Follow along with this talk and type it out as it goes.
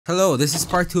Hello, this is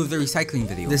part 2 of the recycling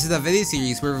video. This is a video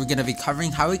series where we're gonna be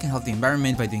covering how we can help the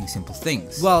environment by doing simple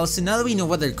things. Well, so now that we know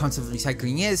what the concept of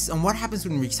recycling is and what happens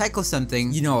when we recycle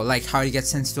something, you know, like how it gets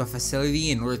sent to a facility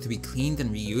in order to be cleaned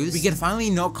and reused, we can finally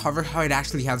cover how it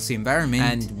actually helps the environment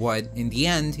and what, in the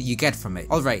end, you get from it.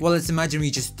 Alright, well let's imagine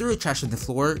we just threw trash on the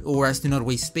floor, or as to not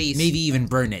waste space, maybe even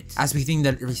burn it, as we think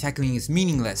that recycling is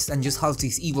meaningless and just helps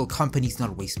these evil companies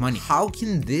not waste money. How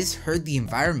can this hurt the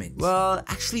environment? Well,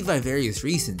 actually by various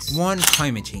reasons. 1.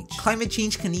 Climate change. Climate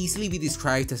change can easily be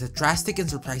described as a drastic and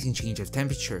surprising change of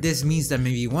temperature. This means that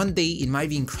maybe one day it might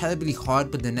be incredibly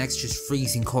hot, but the next just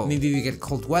freezing cold. Maybe we get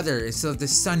cold weather instead of the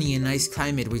sunny and nice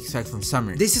climate we expect from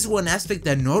summer. This is one aspect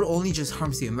that not only just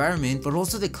harms the environment, but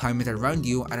also the climate around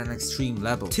you at an extreme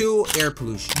level. 2. Air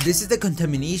pollution. This is the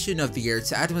contamination of the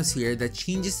Earth's atmosphere that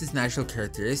changes its natural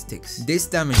characteristics. This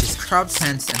damages crops,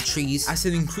 plants, and trees as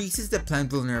it increases the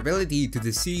plant vulnerability to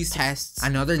disease, pests,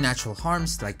 and other natural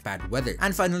harms like bad weather.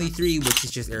 And finally 3, which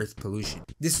is just earth pollution.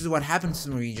 This is what happens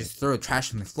when we just throw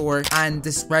trash on the floor, and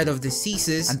the spread of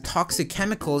diseases and toxic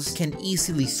chemicals can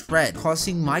easily spread,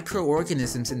 causing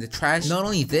microorganisms in the trash. Not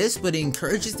only this, but it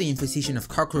encourages the infestation of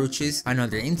cockroaches and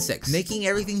other insects, making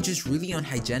everything just really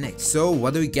unhygienic. So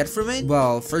what do we get from it?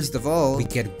 Well, first of all, we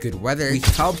get good weather, we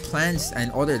help plants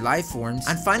and other life forms,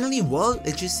 and finally, well,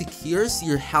 it just secures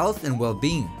your health and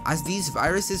well-being, as these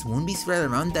viruses won't be spread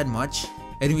around that much.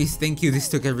 Anyways, thank you. This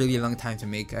took a really long time to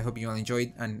make. I hope you all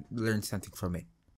enjoyed and learned something from it.